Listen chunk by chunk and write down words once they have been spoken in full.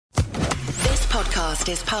podcast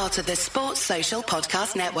is part of the Sports Social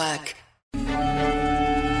Podcast Network.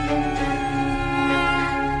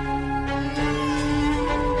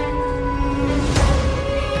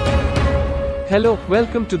 Hello,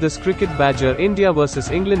 welcome to this Cricket Badger India vs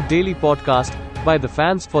England daily podcast by the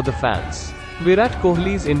fans for the fans. Virat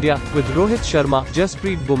Kohli's India, with Rohit Sharma,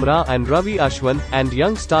 Jasprit Bumrah and Ravi Ashwin, and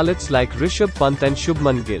young starlets like Rishabh Pant and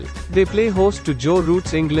Shubman Gill. They play host to Joe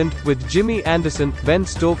Root's England, with Jimmy Anderson, Ben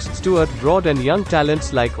Stokes, Stuart Broad and young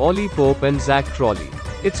talents like Ollie Pope and Zach Crawley.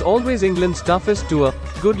 It's always England's toughest tour.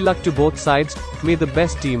 Good luck to both sides. May the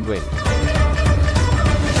best team win.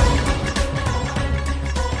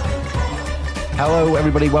 Hello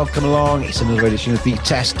everybody, welcome along. It's another edition of the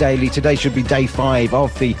Test Daily. Today should be day 5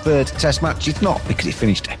 of the third Test match. It's not, because it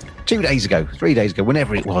finished 2 days ago, 3 days ago,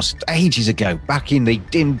 whenever it was, ages ago, back in the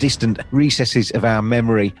dim, distant recesses of our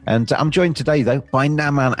memory. And I'm joined today, though, by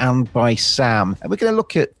Naman and by Sam. And we're going to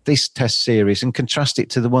look at this Test series and contrast it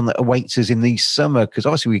to the one that awaits us in the summer, because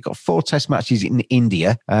obviously we've got 4 Test matches in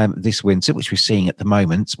India this winter, which we're seeing at the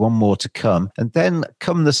moment, 1 more to come. And then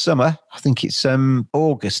come the summer, I think it's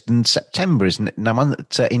August and September, isn't it, Naman,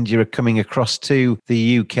 that India are coming across to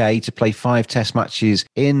the UK to play 5 Test matches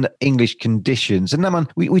in English conditions. And Naman,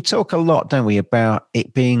 we talk a lot, don't we, about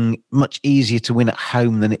it being much easier to win at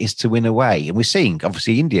home than it is to win away. And we're seeing,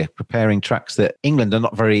 obviously, India preparing tracks that England are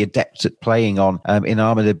not very adept at playing on in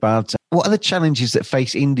Ahmedabad. What are the challenges that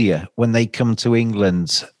face India when they come to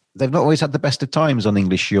England? They've not always had the best of times on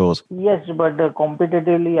English shores. Yes, but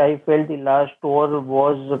competitively, I felt the last tour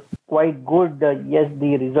was quite good. Yes,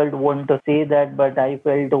 the result won't say that, but I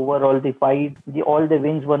felt overall the fight, all the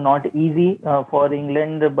wins were not easy for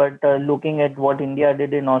England. But looking at what India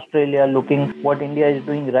did in Australia, looking what India is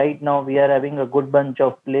doing right now, we are having a good bunch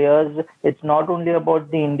of players. It's not only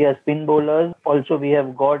about the India spin bowlers. Also, we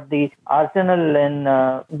have got the arsenal and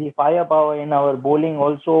the firepower in our bowling.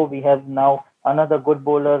 Also, we have now another good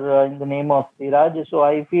bowler in the name of Siraj. So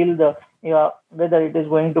I feel whether it is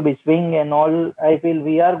going to be swing and all, I feel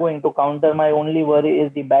we are going to counter. My only worry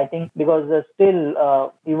is the batting, because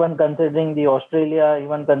still, even considering the Australia,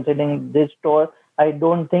 even considering this tour, I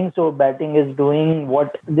don't think so batting is doing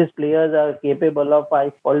what these players are capable of.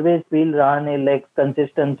 I always feel Rahane lacks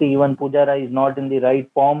consistency. Even Pujara is not in the right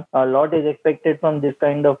form. A lot is expected from this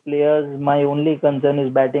kind of players. My only concern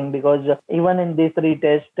is batting, because even in these 3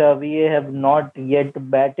 tests, we have not yet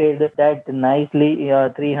batted that nicely.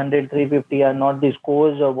 300, 350 are not the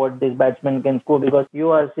scores of what this batsman can score, because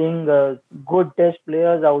you are seeing good test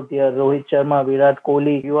players out here. Rohit Sharma, Virat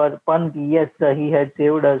Kohli, Pant, yes, he had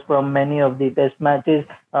saved us from many of the test matches.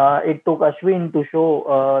 It took Ashwin to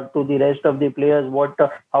show to the rest of the players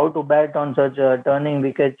how to bat on such a turning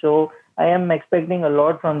wicket. So I am expecting a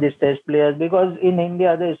lot from these test players, because in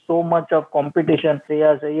India there is so much of competition.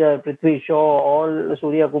 Shreyas Iyer, Prithvi Shaw, all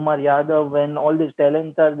Surya Kumar Yadav, and all these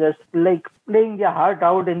talents are just like playing their heart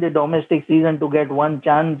out in the domestic season to get one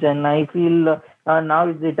chance. And I feel now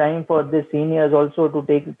is the time for the seniors also to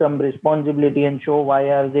take some responsibility and show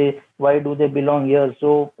why do they belong here.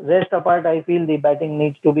 So rest apart, I feel the batting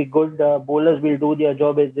needs to be good. Bowlers will do their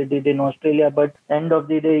job as they did in Australia, but end of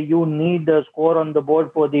the day, you need a score on the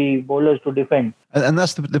board for the bowlers to defend. And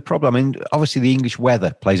that's the problem. I mean, obviously the English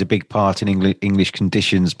weather plays a big part in English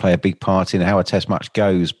conditions, play a big part in how a Test match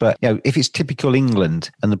goes. But if it's typical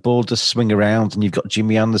England and the ball does swing around and you've got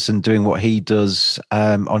Jimmy Anderson doing what he does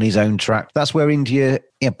on his own track, that's where India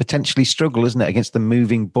potentially struggle, isn't it, against the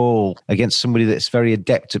moving ball, against somebody that's very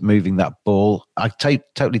adept at moving that ball. I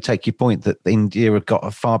totally take your point that India have got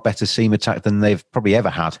a far better seam attack than they've probably ever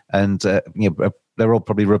had. And, they're all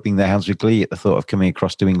probably rubbing their hands with glee at the thought of coming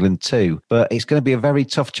across to England too. But it's going to be a very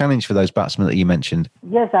tough challenge for those batsmen that you mentioned.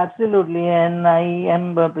 Yes, absolutely. And I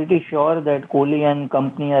am pretty sure that Kohli and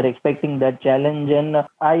company are expecting that challenge. And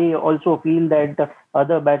I also feel that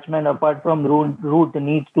other batsmen apart from Root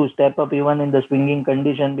needs to step up even in the swinging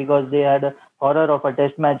condition, because they had a horror of a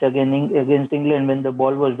test match against England when the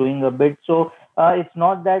ball was doing a bit. So it's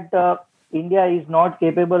not that India is not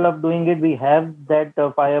capable of doing it. We have that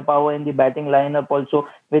firepower in the batting lineup also,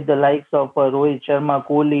 with the likes of Rohit Sharma,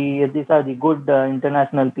 Kohli. These are the good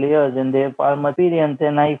international players and they have far more experience.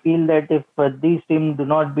 And I feel that if these teams do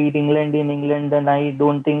not beat England in England, then I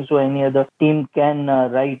don't think so any other team can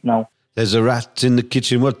right now. There's a rat in the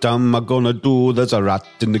kitchen, what am I gonna do? There's a rat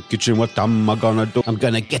in the kitchen, what am I gonna do? I'm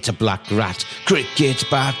gonna get a black rat, cricket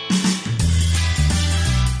bat.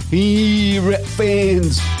 Here it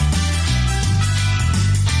fans.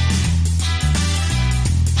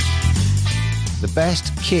 The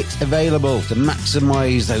best kit available to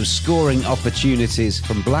maximise those scoring opportunities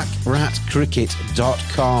from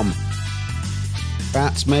blackratcricket.com.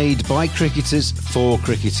 Bats made by cricketers for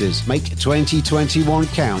cricketers. Make 2021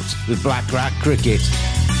 count with Black Rat Cricket.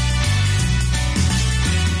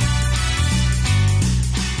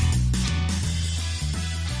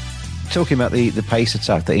 Talking about the pace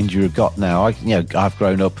attack that India have got now, I've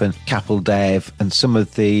grown up and Kapil Dev and some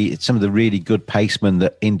of the really good pacemen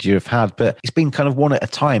that India have had, but it's been kind of one at a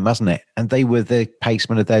time, hasn't it? And they were the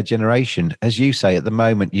pacemen of their generation. As you say, at the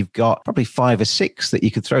moment, you've got probably 5 or 6 that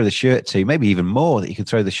you could throw the shirt to, maybe even more that you could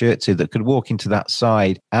throw the shirt to, that could walk into that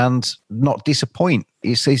side and not disappoint.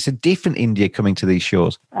 It's a different India coming to these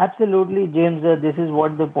shores. Absolutely, James. This is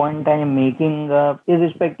what the point I am making.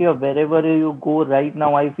 Irrespective of wherever you go right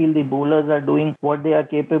now, I feel the bowlers are doing what they are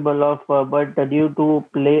capable of. But due to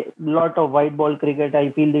play lot of white ball cricket, I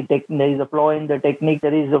feel there is a flaw in the technique.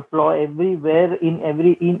 There is a flaw everywhere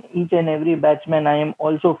in each and every batsman. I am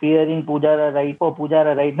also fearing Pujara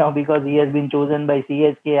right now because he has been chosen by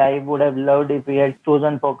CSK. I would have loved if he had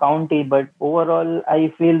chosen for county. But overall,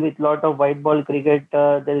 I feel with lot of white ball cricket,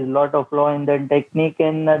 there is a lot of flaw in the technique,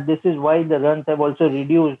 and this is why the runs have also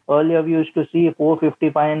reduced. Earlier, we used to see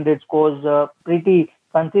 450, 500 scores pretty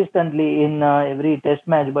consistently in every test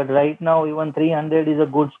match, but right now even 300 is a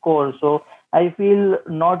good score. So I feel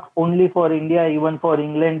not only for India, even for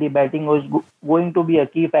England, the batting was going to be a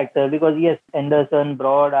key factor because yes, Anderson,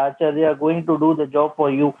 Broad, Archer, they are going to do the job for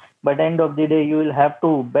you. But end of the day, you will have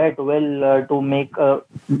to bat well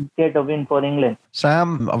to get a win for England.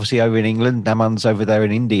 Sam, obviously over in England, Naman's over there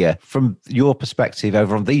in India. From your perspective,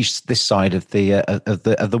 over on this side of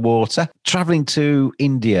the water, travelling to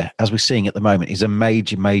India, as we're seeing at the moment, is a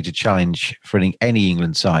major challenge for any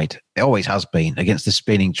England side. It always has been against the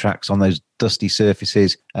spinning tracks on those dusty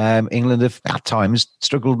surfaces. England have at times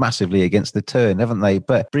struggled massively against the turn, haven't they?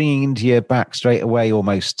 But bringing India back straight away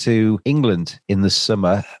almost to England in the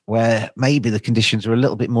summer, where maybe the conditions are a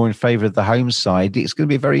little bit more in favour of the home side, it's going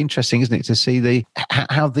to be very interesting, isn't it, to see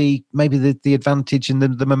how the advantage and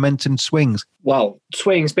the momentum swings. Well,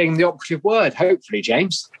 swings being the operative word, hopefully,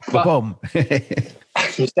 James. Boom.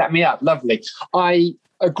 You set me up. Lovely. I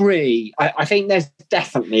agree. I think there's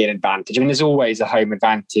definitely an advantage. I mean, there's always a home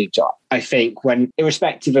advantage. I think when,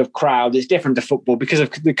 irrespective of crowd, it's different to football because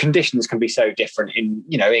of the conditions can be so different in,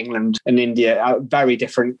 England and India, very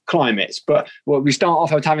different climates. But we start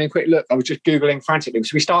off, I was having a quick look. I was just Googling frantically.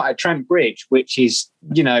 So we start at Trent Bridge, which is,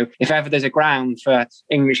 if ever there's a ground for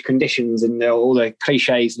English conditions and all the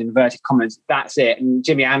cliches and inverted commas, that's it. And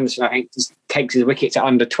Jimmy Anderson, I think, just takes his wickets at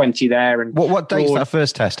under 20 there. And what date's that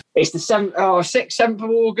first test? It's the 7th of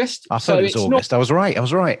August. I thought it was August. I was right.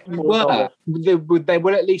 Well, they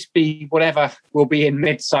will at least be whatever will be in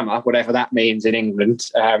midsummer, whatever that means in England.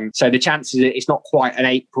 So the chances it's not quite an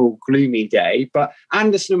April gloomy day, but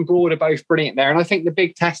Anderson and Broad are both brilliant there. And I think the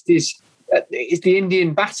big test is the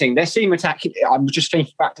Indian batting. Their seam attack, I'm just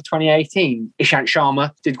thinking back to 2018. Ishant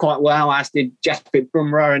Sharma did quite well, as did Jasprit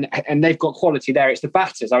Bumrah, and they've got quality there. It's the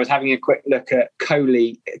batters. I was having a quick look at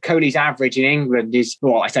Kohli. Kohli's average in England is,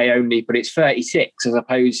 well, I say only, but it's 36 as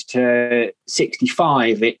opposed to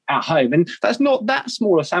 65 at home. And that's not that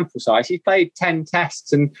small a sample size. He's played 10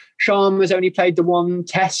 tests and Sharma's only played the 1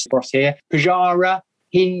 test for us here. Pujara,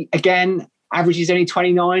 he, again, averages only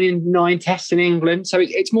 29 in 9 tests in England. So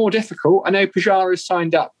it's more difficult. I know Pujara has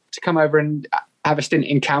signed up to come over and have a stint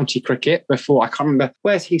in county cricket before. I can't remember.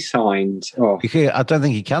 Where's he signed? Oh. I don't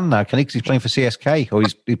think he can now, can he? Because he's playing for CSK or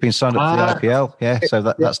he's been signed up for the IPL. Yeah, so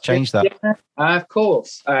that's changed that. Yeah, of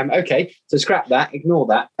course. Okay, so scrap that, ignore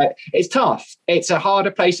that. It's tough. It's a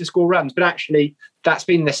harder place to score runs, but actually that's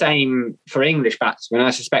been the same for English batsmen. I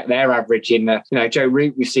suspect they're averaging, Joe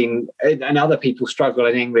Root, we've seen, and other people struggle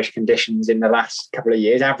in English conditions in the last couple of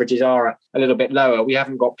years. Averages are a little bit lower. We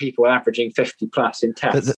haven't got people averaging 50 plus in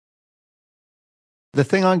tests. The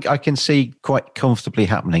thing I can see quite comfortably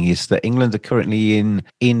happening is that England are currently in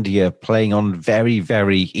India playing on very,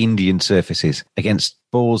 very Indian surfaces against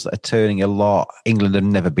balls that are turning a lot. England have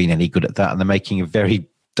never been any good at that, and they're making a very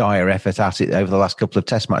dire effort at it over the last couple of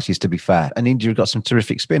test matches, to be fair. And India have got some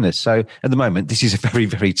terrific spinners. So at the moment, this is a very,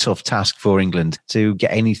 very tough task for England to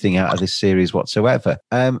get anything out of this series whatsoever.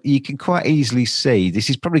 You can quite easily see this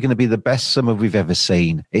is probably going to be the best summer we've ever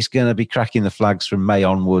seen. It's going to be cracking the flags from May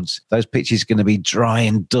onwards. Those pitches are going to be dry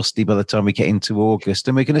and dusty by the time we get into August.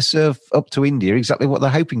 And we're going to serve up to India exactly what they're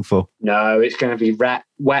hoping for. No, it's going to be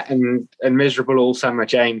wet and miserable all summer,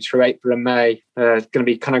 James, through April and May. It's going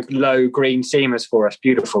to be kind of low green seamers for us.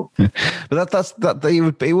 Beautiful. But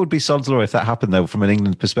it would be sod's law if that happened, though, from an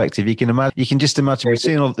England perspective. You can just imagine. We've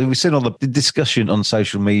seen all the discussion on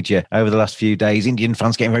social media over the last few days. Indian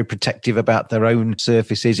fans getting very protective about their own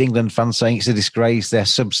surfaces. England fans saying it's a disgrace, they're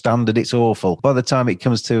substandard, it's awful. By the time it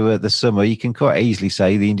comes to the summer, you can quite easily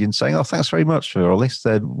say the Indians saying, "Oh, thanks very much for all this.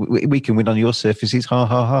 We can win on your surfaces." Ha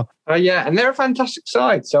ha ha. Yeah, and they're a fantastic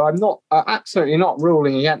side, so I'm absolutely not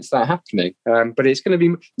ruling against that happening. But it's going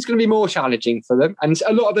to be more challenging for them, and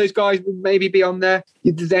a lot of those guys will maybe be on the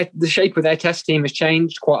shape of their test team has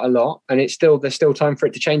changed quite a lot, and there's still time for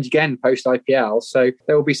it to change again post IPL. So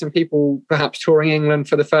there will be some people perhaps touring England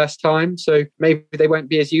for the first time, so maybe they won't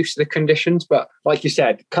be as used to the conditions. But like you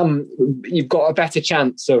said, you've got a better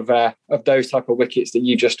chance of those type of wickets that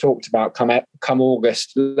you just talked about come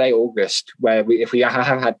August, late August, where if we have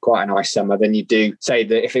had quite a nice summer than you do say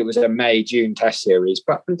that if it was a May-June test series.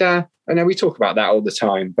 But I know we talk about that all the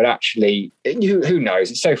time, but actually, who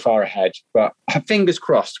knows? It's so far ahead. But fingers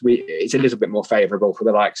crossed, it's a little bit more favourable for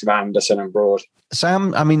the likes of Anderson and Broad.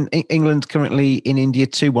 Sam, I mean, England currently in India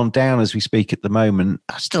 2-1 down as we speak at the moment.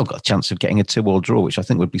 I've still got a chance of getting a 2-2 draw, which I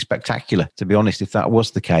think would be spectacular, to be honest, if that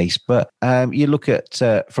was the case. But you look at,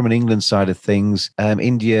 from an England side of things,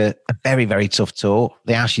 India, a very, very tough tour.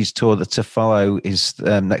 The Ashes tour that to follow is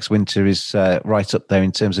next winter is right up there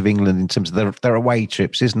in terms of England, in terms of their away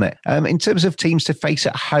trips, isn't it? In terms of teams to face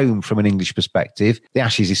at home from an English perspective, the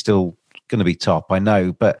Ashes is still going to be top, I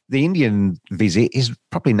know, but the Indian visit is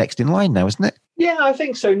probably next in line now, isn't it? Yeah, I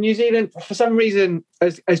think so. New Zealand, for some reason,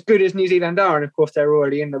 as good as New Zealand are, and of course they're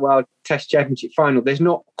already in the World Test Championship final, there's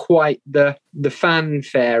not quite the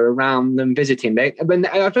fanfare around them visiting. I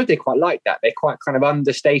thought they quite like that. They're quite kind of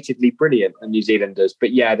understatedly brilliant, the New Zealanders.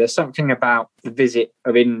 But yeah, there's something about the visit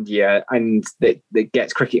of India and that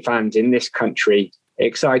gets cricket fans in this country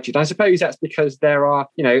excited. I suppose that's because there are,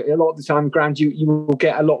 a lot of the time, Grant, you will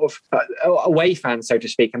get a lot of away fans, so to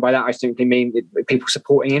speak. And by that, I simply mean people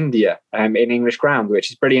supporting India in English ground, which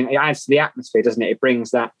is brilliant. It adds to the atmosphere, doesn't it? It brings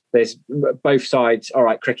that. There's both sides. All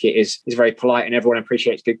right, cricket is very polite and everyone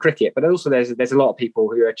appreciates good cricket. But also there's a lot of people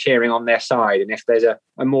who are cheering on their side. And if there's a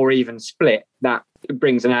more even split, that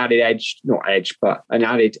brings an added edge, not edge, but an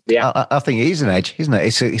added... I think it is an edge, isn't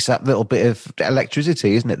it? It's that little bit of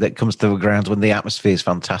electricity, isn't it, that comes to the ground when the atmosphere is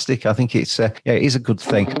fantastic. I think it is a good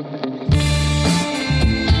thing.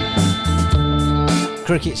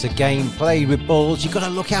 Cricket's a game played with balls. You've got to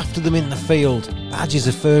look after them in the field. Badgers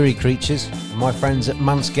are furry creatures. My friends at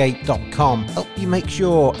manscaped.com help you make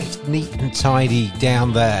sure it's neat and tidy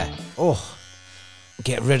down there. Oh,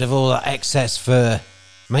 get rid of all that excess fur.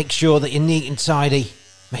 Make sure that you're neat and tidy.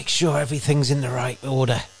 Make sure everything's in the right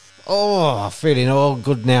order. Oh, feeling all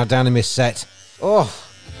good now down in my set. Oh,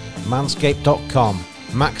 manscaped.com.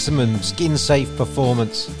 Maximum skin-safe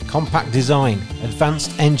performance, compact design,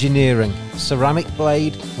 advanced engineering, ceramic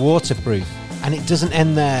blade, waterproof. And it doesn't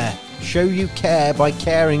end there. Show you care by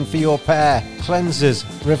caring for your pair. Cleansers,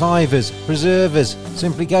 revivers, preservers.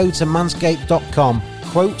 Simply go to manscaped.com.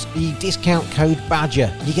 Quote the discount code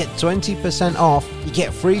BADGER. You get 20% off, you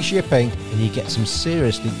get free shipping, and you get some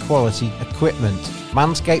seriously quality equipment.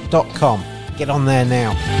 Manscaped.com. Get on there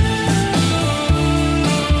now.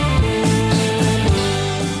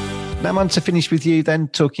 Now, man, to finish with you then,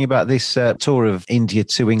 talking about this tour of India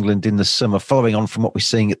to England in the summer, following on from what we're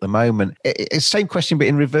seeing at the moment. It's the same question, but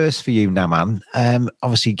in reverse for you, Naman.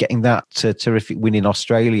 Obviously, getting that terrific win in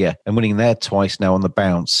Australia and winning there twice now on the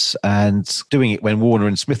bounce, and doing it when Warner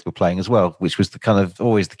and Smith were playing as well, which was the kind of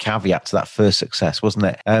always the caveat to that first success, wasn't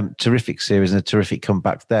it? Terrific series and a terrific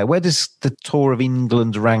comeback there. Where does the tour of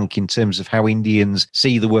England rank in terms of how Indians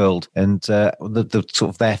see the world and the sort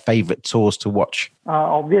of their favourite tours to watch?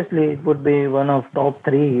 Obviously, it would be one of top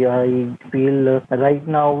three. I feel right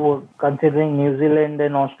now, considering New Zealand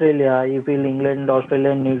and Australia, I feel England,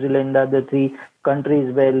 Australia and New Zealand are the three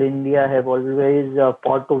countries where India have always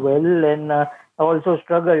fought well and also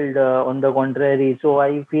struggled on the contrary. So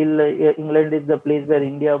I feel England is the place where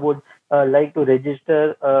India would like to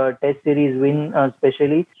register a test series win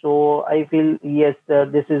especially. So I feel, yes,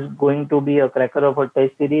 this is going to be a cracker of a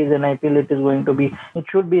test series, and I feel it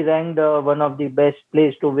should be ranked one of the best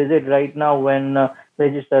place to visit right now when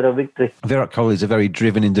register a victory. Virat Kohli is a very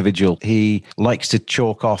driven individual. He likes to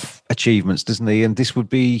chalk off achievements, doesn't he? And this would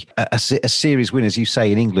be a series win, as you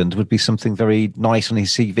say, in England, would be something very nice on his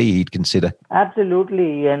CV he'd consider.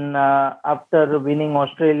 Absolutely. And after winning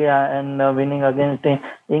Australia and winning against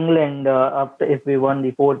England, after if we won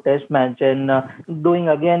the 4th Test match and doing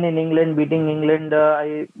again in England, beating England,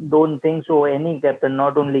 I don't think so. Any captain,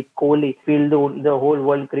 not only Kohli, feel the whole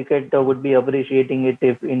world cricket would be appreciating it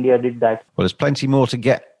if India did that. Well, there's plenty more to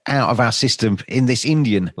get out of our system in this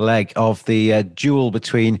Indian leg of the duel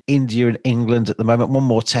between India and England at the moment. One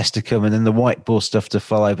more test to come and then the white ball stuff to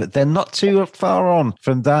follow, but they're not too far on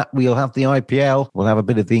from that. We'll have the IPL, we'll have a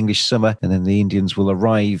bit of the English summer, and then the Indians will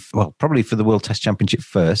arrive, well, probably for the World Test Championship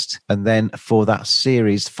first, and then for that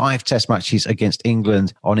series, 5 test matches against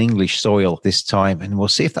England on English soil this time, and we'll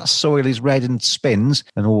see if that soil is red and spins,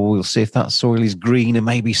 and we'll see if that soil is green and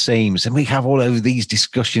maybe seams, and we have all of these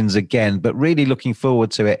discussions again, but really looking forward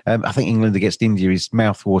to it. I think England against India is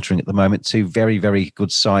mouth-watering at the moment. 2 very, very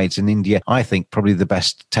good sides. And India, I think, probably the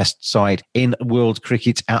best test side in world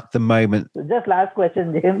cricket at the moment. Just last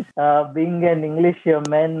question, James. Being an English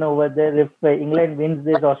man over there, if England wins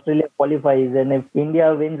this, Australia qualifies. And if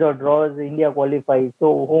India wins or draws, India qualifies.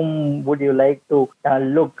 So whom would you like to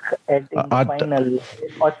look at in the final?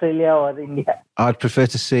 Australia or India? I'd prefer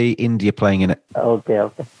to see India playing in it. Okay.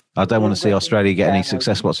 I don't want to see Australia get any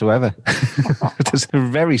success whatsoever. That's a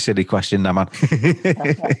very silly question, Naman.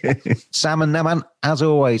 Sam and Naman, as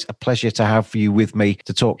always, a pleasure to have you with me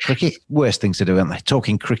to talk cricket. Worst things to do, aren't they?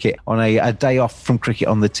 Talking cricket on a day off from cricket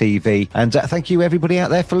on the TV. And thank you, everybody out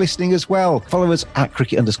there, for listening as well. Follow us at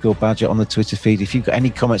cricket_badger on the Twitter feed. If you've got any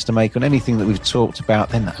comments to make on anything that we've talked about,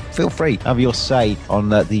 then feel free. Have your say on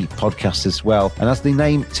the podcast as well. And as the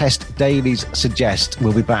name Test Dailies suggest,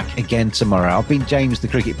 we'll be back again tomorrow. I've been James, the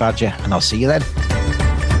Cricket Badger, and I'll see you then.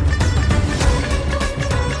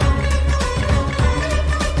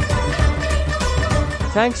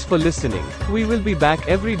 Thanks for listening. We will be back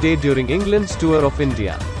every day during England's tour of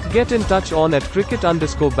India. Get in touch on at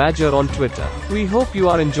cricket_badger on Twitter. We hope you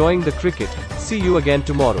are enjoying the cricket. See you again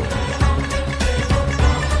tomorrow.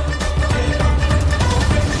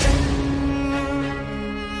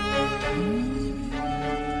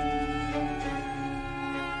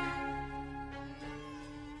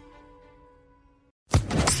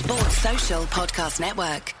 Sports Social Podcast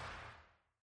Network.